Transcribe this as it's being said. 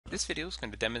This video is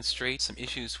going to demonstrate some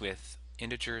issues with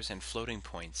integers and floating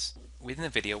points. Within the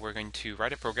video, we're going to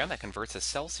write a program that converts a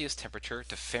Celsius temperature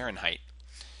to Fahrenheit.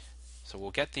 So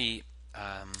we'll get the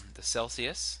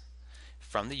Celsius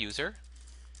from the user,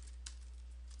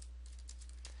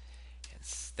 and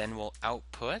then we'll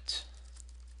output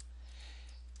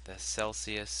the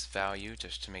Celsius value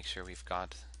just to make sure we've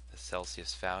got the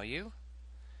Celsius value.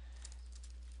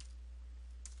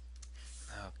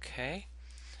 Okay.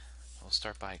 We'll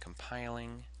start by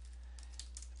compiling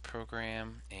the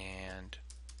program and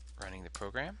running the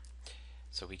program.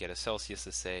 So we get a Celsius,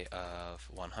 let's say, of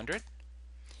 100.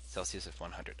 Celsius of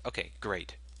 100. Okay,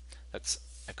 great. That's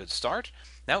a good start.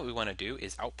 Now what we want to do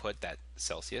is output that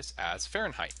Celsius as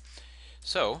Fahrenheit.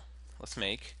 So let's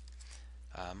make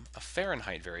a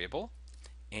Fahrenheit variable,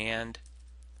 and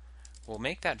we'll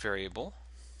make that variable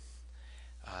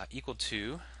equal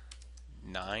to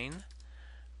 9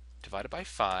 divided by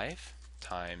 5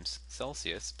 times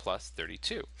Celsius plus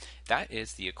 32. That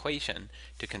is the equation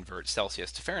to convert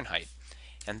Celsius to Fahrenheit.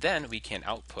 And then we can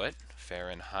output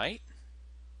Fahrenheit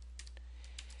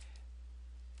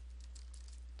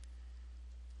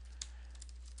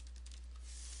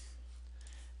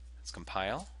let's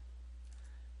compile,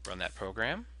 run that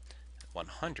program.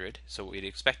 100. So what we'd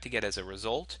expect to get as a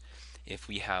result, if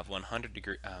we have 100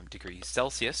 degrees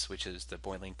Celsius, which is the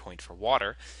boiling point for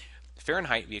water,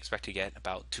 Fahrenheit we expect to get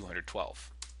about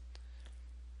 212.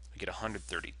 We get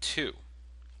 132.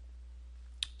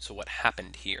 So what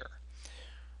happened here?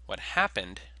 What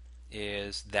happened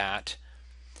is that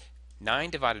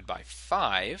 9 divided by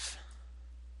 5,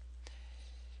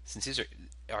 since these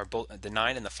are both, the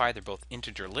 9 and the 5 are both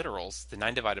integer literals, the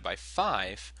 9 divided by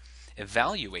 5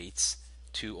 evaluates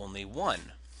to only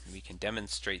 1. We can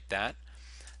demonstrate that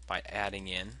by adding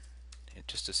in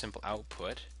just a simple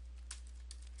output.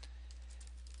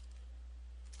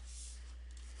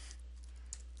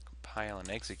 Compile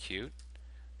and execute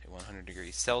at 100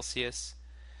 degrees Celsius.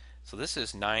 So this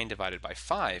is 9 divided by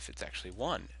 5. It's actually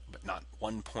 1, but not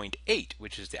 1.8,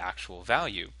 which is the actual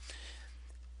value.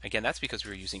 Again, that's because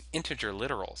we're using integer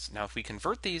literals. Now if we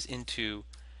convert these into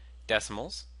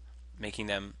decimals, making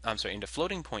them, into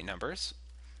floating point numbers,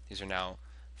 these are now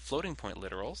floating point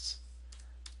literals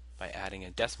by adding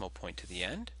a decimal point to the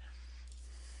end.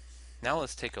 Now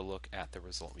let's take a look at the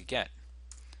result we get.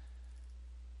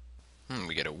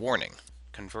 We get a warning.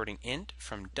 Converting int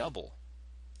from double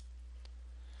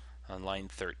on line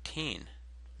 13.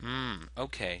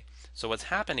 Okay, so what's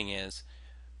happening is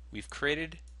we've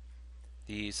created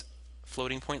these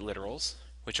floating point literals,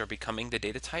 which are becoming the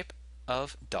data type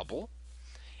of double,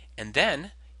 and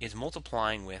then is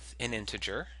multiplying with an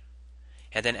integer,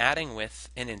 and then adding with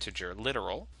an integer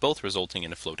literal, both resulting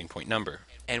in a floating point number.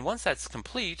 And once that's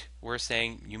complete, we're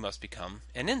saying you must become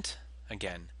an int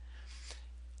again.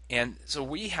 And so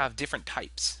we have different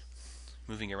types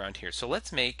moving around here. So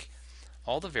let's make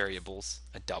all the variables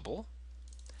a double,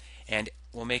 and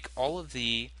we'll make all of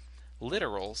the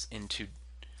literals into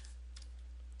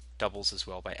doubles as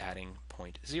well by adding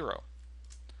 0.0.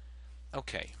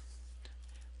 Okay,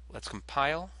 let's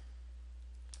compile.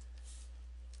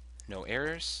 No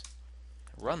errors.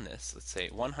 Run this. Let's say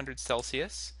 100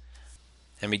 Celsius,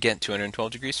 and we get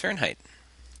 212 degrees Fahrenheit.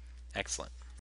 Excellent.